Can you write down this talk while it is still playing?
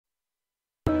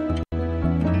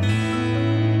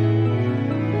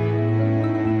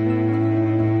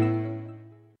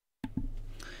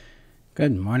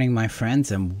Good morning, my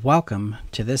friends, and welcome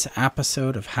to this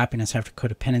episode of Happiness After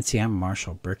Codependency. I'm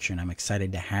Marshall Bircher, and I'm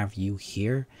excited to have you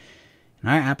here in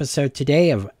our episode today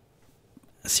of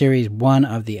Series 1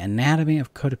 of the Anatomy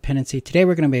of Codependency. Today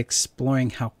we're going to be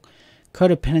exploring how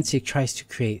codependency tries to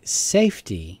create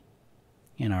safety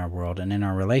in our world and in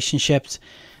our relationships,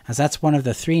 as that's one of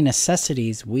the three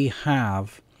necessities we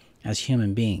have as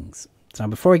human beings. So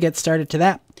before we get started to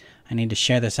that, I need to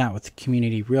share this out with the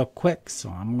community real quick, so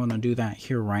I'm going to do that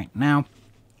here right now.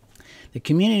 The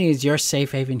community is your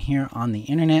safe haven here on the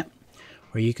internet,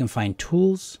 where you can find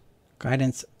tools,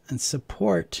 guidance, and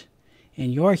support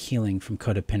in your healing from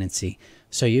codependency,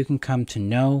 so you can come to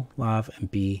know, love,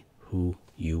 and be who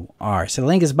you are. So the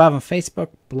link is above on Facebook,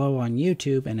 below on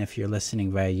YouTube, and if you're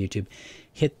listening via YouTube,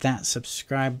 hit that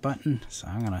subscribe button. So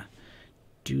I'm going to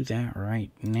do that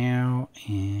right now,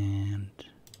 and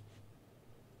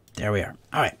there we are.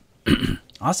 All right.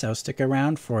 Also, stick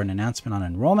around for an announcement on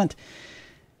enrollment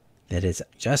that is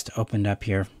just opened up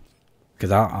here, because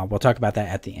we'll talk about that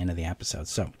at the end of the episode.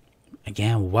 So,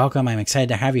 again, welcome. I'm excited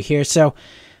to have you here. So,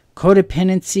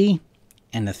 codependency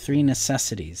and the three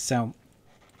necessities. So,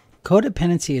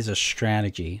 codependency is a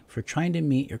strategy for trying to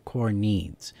meet your core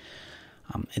needs.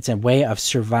 It's a way of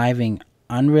surviving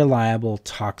unreliable,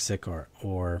 toxic,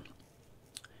 or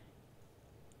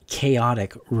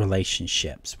chaotic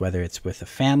relationships, whether it's with a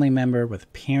family member, with a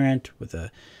parent, with a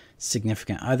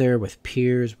significant other, with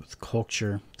peers, with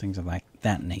culture, things of like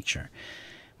that nature.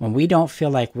 When we don't feel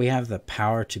like we have the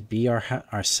power to be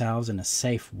ourselves in a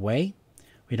safe way,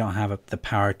 we don't have the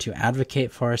power to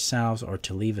advocate for ourselves or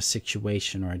to leave a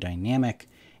situation or a dynamic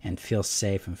and feel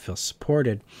safe and feel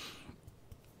supported,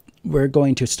 we're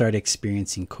going to start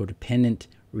experiencing codependent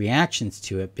reactions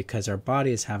to it, because our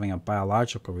body is having a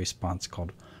biological response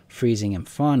called freezing and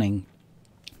fawning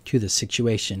to the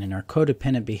situation, and our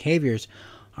codependent behaviors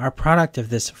are a product of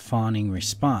this fawning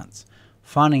response.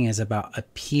 Fawning is about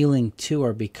appealing to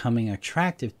or becoming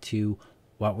attractive to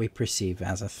what we perceive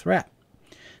as a threat.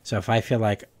 So if I feel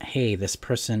like, hey, this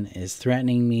person is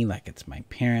threatening me, like it's my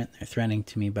parent, they're threatening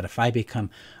to me, but if I become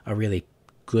a really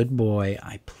good boy,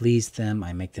 I please them,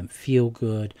 I make them feel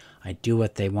good, I do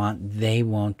what they want, they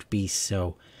won't be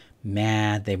so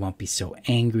mad, they won't be so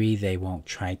angry, they won't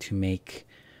try to make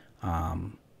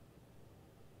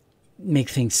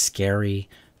things scary,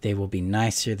 they will be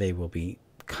nicer, they will be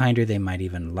kinder, they might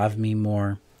even love me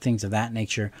more, things of that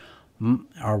nature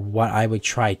are what I would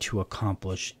try to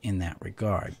accomplish in that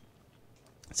regard.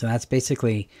 So that's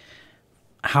basically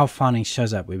how fawning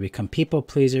shows up. We become people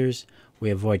pleasers, we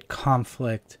avoid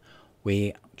conflict,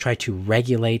 we try to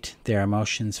regulate their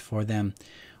emotions for them,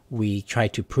 we try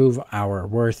to prove our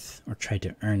worth or try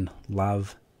to earn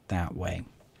love that way.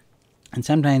 And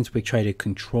sometimes we try to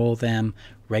control them,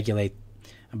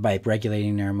 by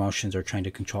regulating their emotions or trying to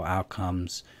control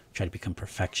outcomes, try to become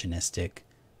perfectionistic,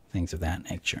 things of that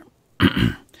nature.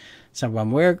 So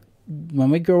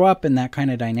when we grow up in that kind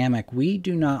of dynamic, we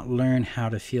do not learn how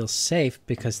to feel safe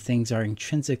because things are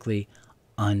intrinsically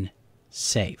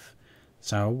unsafe.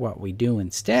 So what we do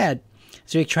instead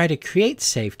is we try to create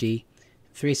safety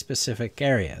in three specific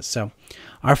areas. So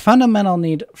our fundamental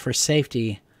need for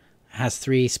safety has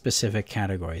three specific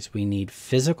categories. We need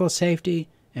physical safety,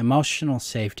 emotional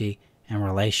safety, and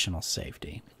relational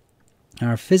safety.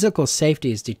 Our physical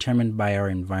safety is determined by our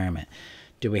environment.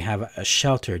 Do we have a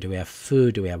shelter? Do we have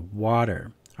food? Do we have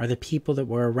water? Are the people that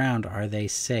we're around, are they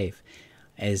safe?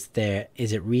 Is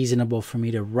it reasonable for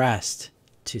me to rest,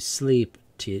 to sleep,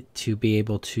 to be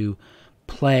able to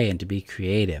play and to be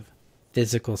creative?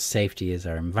 Physical safety is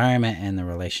our environment and the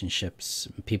relationships,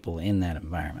 people in that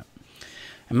environment.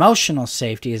 Emotional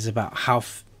safety is about how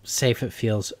safe it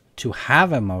feels to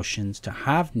have emotions, to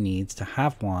have needs, to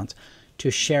have wants,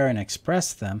 to share and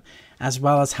express them, as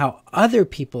well as how other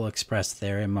people express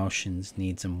their emotions,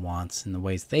 needs, and wants and the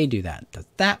ways they do that. Does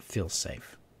that feel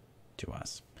safe to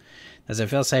us? Does it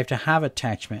feel safe to have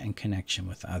attachment and connection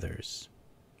with others,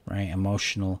 right?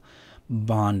 Emotional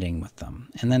bonding with them.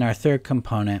 And then our third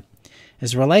component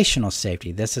is relational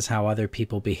safety. This is how other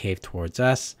people behave towards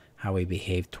us, how we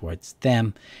behave towards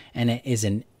them, and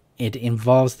it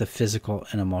involves the physical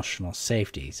and emotional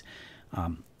safeties.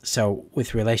 So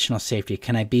with relational safety,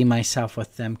 can I be myself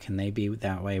with them? Can they be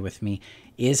that way with me?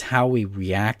 Is how we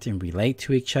react and relate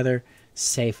to each other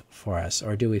safe for us?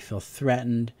 Or do we feel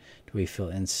threatened? Do we feel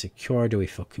insecure? Do we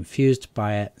feel confused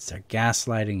by it? Is there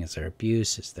gaslighting? Is there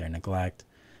abuse? Is there neglect?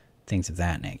 Things of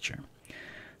that nature.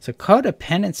 So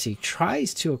codependency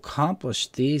tries to accomplish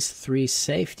these three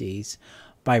safeties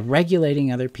by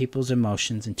regulating other people's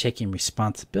emotions and taking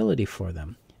responsibility for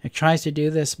them. It tries to do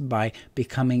this by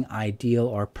becoming ideal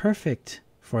or perfect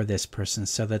for this person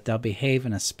so that they'll behave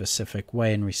in a specific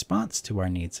way in response to our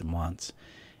needs and wants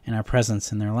and our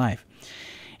presence in their life.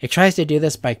 It tries to do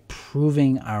this by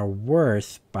proving our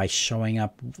worth by showing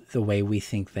up the way we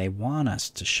think they want us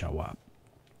to show up.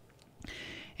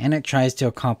 And it tries to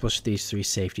accomplish these three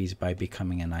safeties by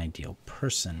becoming an ideal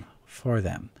person for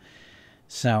them.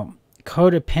 So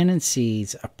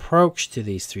codependency's approach to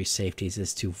these three safeties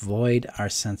is to void our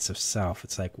sense of self.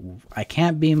 It's like, I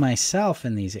can't be myself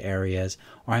in these areas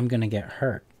or I'm going to get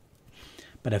hurt.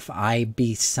 But if I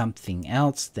be something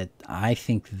else that I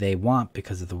think they want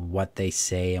because of what they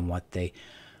say and what they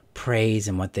praise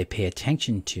and what they pay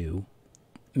attention to,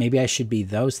 maybe I should be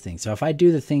those things. So if I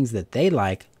do the things that they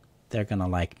like, they're going to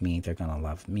like me, they're going to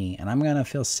love me, and I'm going to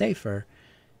feel safer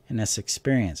in this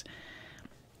experience.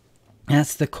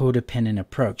 That's the codependent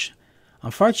approach.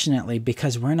 Unfortunately,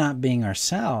 because we're not being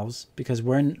ourselves, because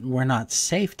we're not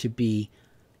safe to be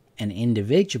an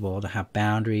individual, to have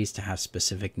boundaries, to have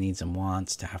specific needs and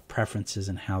wants, to have preferences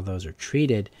and how those are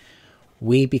treated,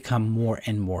 we become more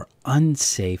and more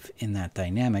unsafe in that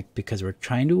dynamic because we're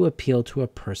trying to appeal to a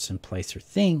person, place, or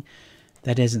thing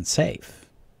that isn't safe.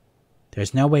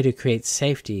 There's no way to create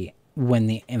safety when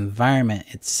the environment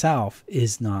itself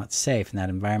is not safe, and that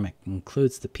environment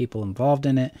includes the people involved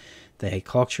in it, the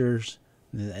cultures,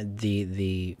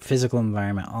 the physical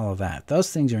environment, all of that.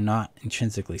 Those things are not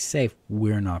intrinsically safe.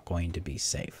 We're not going to be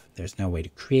safe. There's no way to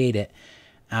create it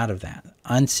out of that.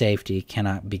 Unsafety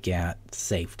cannot beget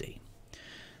safety.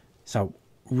 So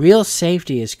real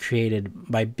safety is created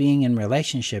by being in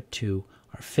relationship to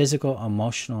our physical,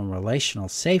 emotional, and relational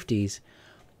safeties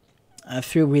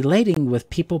through relating with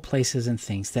people, places, and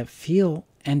things that feel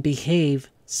and behave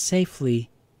safely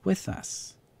with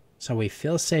us. So we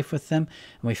feel safe with them,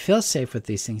 and we feel safe with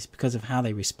these things because of how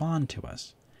they respond to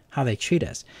us, how they treat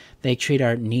us. They treat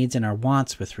our needs and our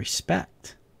wants with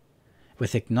respect,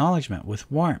 with acknowledgement,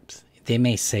 with warmth. They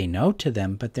may say no to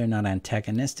them, but they're not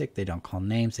antagonistic. They don't call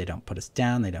names. They don't put us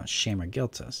down. They don't shame or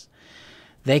guilt us.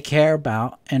 They care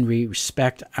about and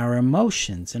respect our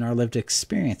emotions and our lived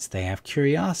experience. They have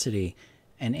curiosity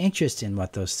and interest in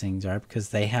what those things are because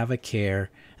they have a care,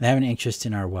 they have an interest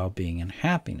in our well-being and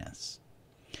happiness.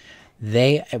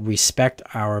 They respect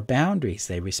our boundaries.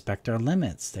 They respect our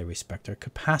limits. They respect our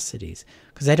capacities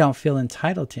because they don't feel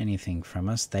entitled to anything from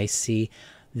us. They see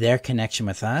their connection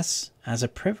with us as a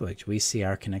privilege. We see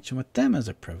our connection with them as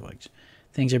a privilege.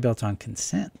 Things are built on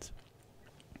consent.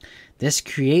 This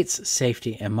creates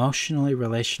safety emotionally,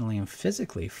 relationally, and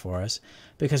physically for us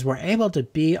because we're able to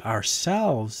be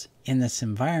ourselves in this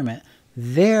environment.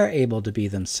 They're able to be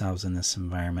themselves in this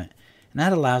environment. And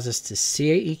that allows us to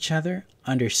see each other,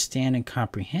 understand and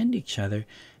comprehend each other,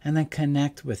 and then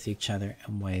connect with each other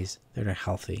in ways that are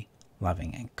healthy,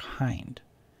 loving, and kind.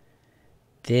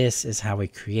 This is how we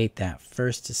create that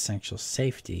first essential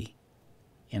safety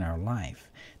in our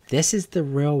life. This is the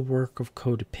real work of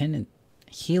codependent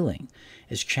healing,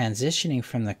 is transitioning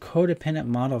from the codependent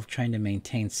model of trying to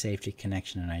maintain safety,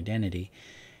 connection, and identity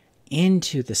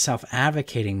into the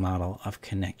self-advocating model of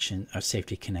connection, of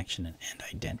safety, connection, and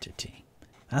identity.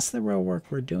 That's the real work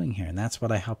we're doing here, and that's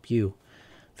what I help you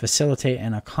facilitate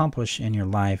and accomplish in your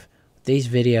life with these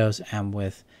videos and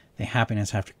with the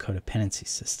Happiness After Codependency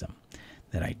system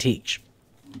that I teach.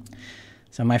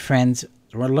 So my friends,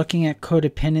 we're looking at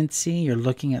codependency, you're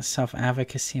looking at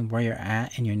self-advocacy and where you're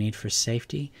at and your need for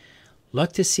safety.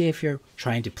 Look to see if you're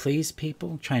trying to please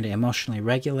people, trying to emotionally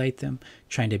regulate them,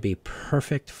 trying to be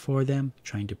perfect for them,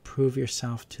 trying to prove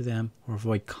yourself to them, or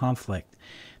avoid conflict.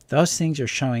 If those things are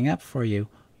showing up for you,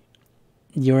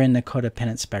 you're in the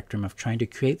codependent spectrum of trying to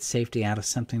create safety out of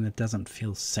something that doesn't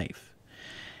feel safe.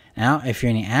 Now, if you're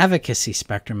in the advocacy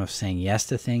spectrum of saying yes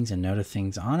to things and no to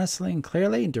things honestly and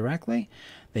clearly and directly,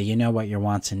 that you know what your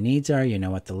wants and needs are, you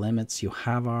know what the limits you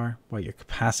have are, what your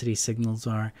capacity signals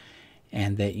are,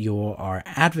 and that you are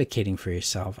advocating for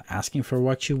yourself, asking for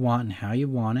what you want and how you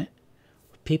want it,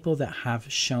 people that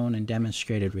have shown and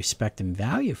demonstrated respect and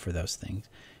value for those things,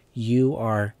 you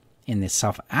are in the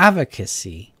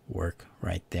self-advocacy work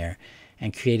right there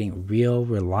and creating real,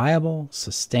 reliable,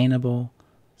 sustainable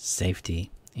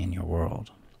safety in your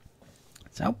world.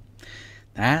 So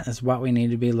that is what we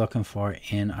need to be looking for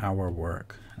in our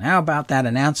work. Now about that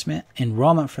announcement,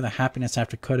 enrollment for the Happiness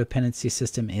After Codependency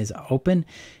system is open.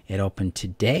 It opened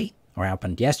today, or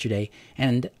opened yesterday,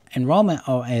 and enrollment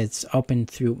is open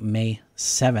through May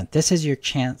 7th. This is your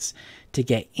chance to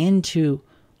get into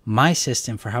my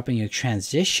system for helping you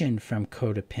transition from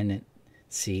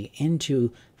codependency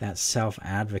into that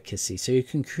self-advocacy so you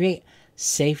can create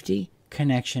safety,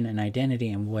 connection and identity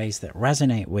in ways that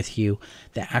resonate with you,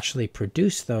 that actually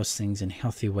produce those things in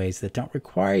healthy ways that don't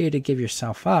require you to give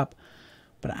yourself up,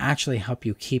 but actually help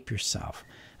you keep yourself.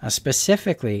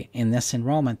 Specifically in this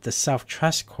enrollment, the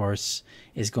self-trust course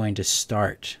is going to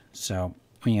start. So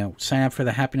when you sign up for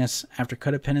the Happiness After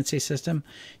Codependency system,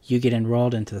 you get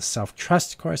enrolled into the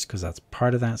self-trust course because that's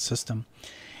part of that system.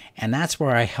 And that's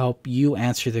where I help you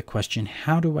answer the question,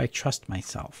 how do I trust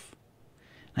myself?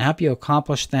 I help you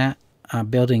accomplish that,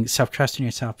 building self-trust in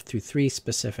yourself through 3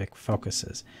 specific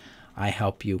focuses. I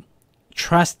help you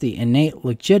trust the innate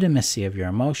legitimacy of your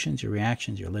emotions, your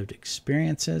reactions, your lived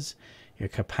experiences, your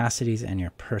capacities, and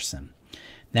your person.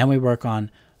 Then we work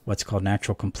on what's called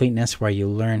natural completeness, where you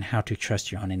learn how to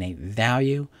trust your own innate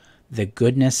value, the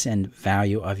goodness and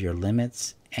value of your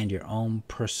limits, and your own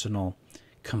personal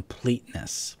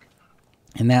completeness.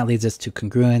 And that leads us to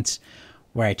congruence,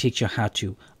 where I teach you how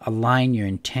to align your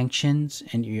intentions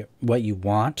and what you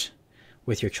want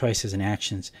with your choices and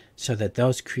actions so that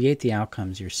those create the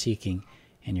outcomes you're seeking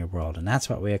in your world. And that's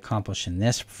what we accomplish in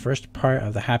this first part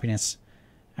of the Happiness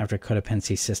After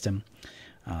Codependency system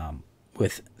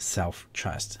with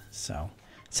self-trust. So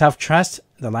self-trust,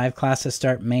 the live classes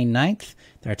start May 9th.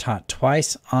 They're taught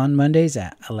twice on Mondays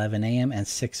at 11 a.m. and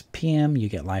 6 p.m. You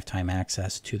get lifetime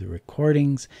access to the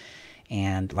recordings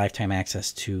and lifetime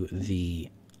access to the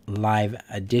live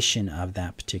edition of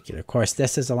that particular course.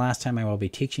 This is the last time I will be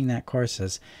teaching that course,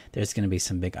 as there's going to be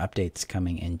some big updates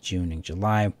coming in June and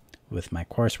July with my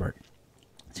coursework.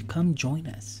 So come join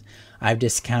us. I've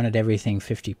discounted everything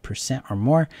 50% or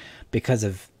more because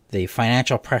of the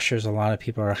financial pressures a lot of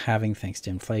people are having thanks to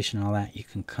inflation and all that. You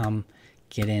can come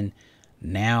get in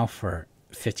now for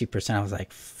 50%. I was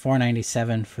like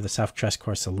 $497 for the self-trust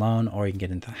course alone, or you can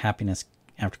get into the Happiness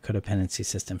After Codependency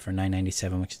system for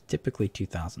 $997, which is typically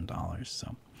 $2,000.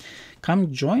 So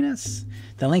come join us.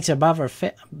 The links are above on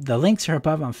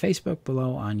Facebook,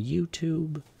 below on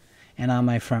YouTube, and on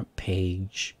my front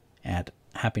page at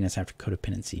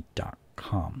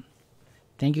happinessaftercodependency.com.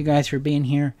 Thank you guys for being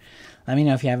here. Let me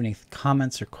know if you have any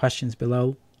comments or questions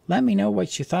below. Let me know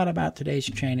what you thought about today's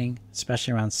training,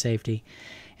 especially around safety.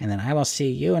 And then I will see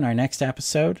you in our next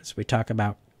episode as we talk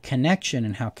about connection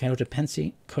and how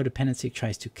codependency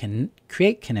tries to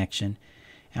create connection,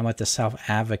 and what the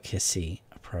self-advocacy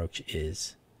approach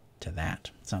is to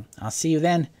that. So I'll see you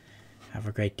then. Have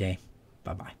a great day.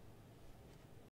 Bye-bye.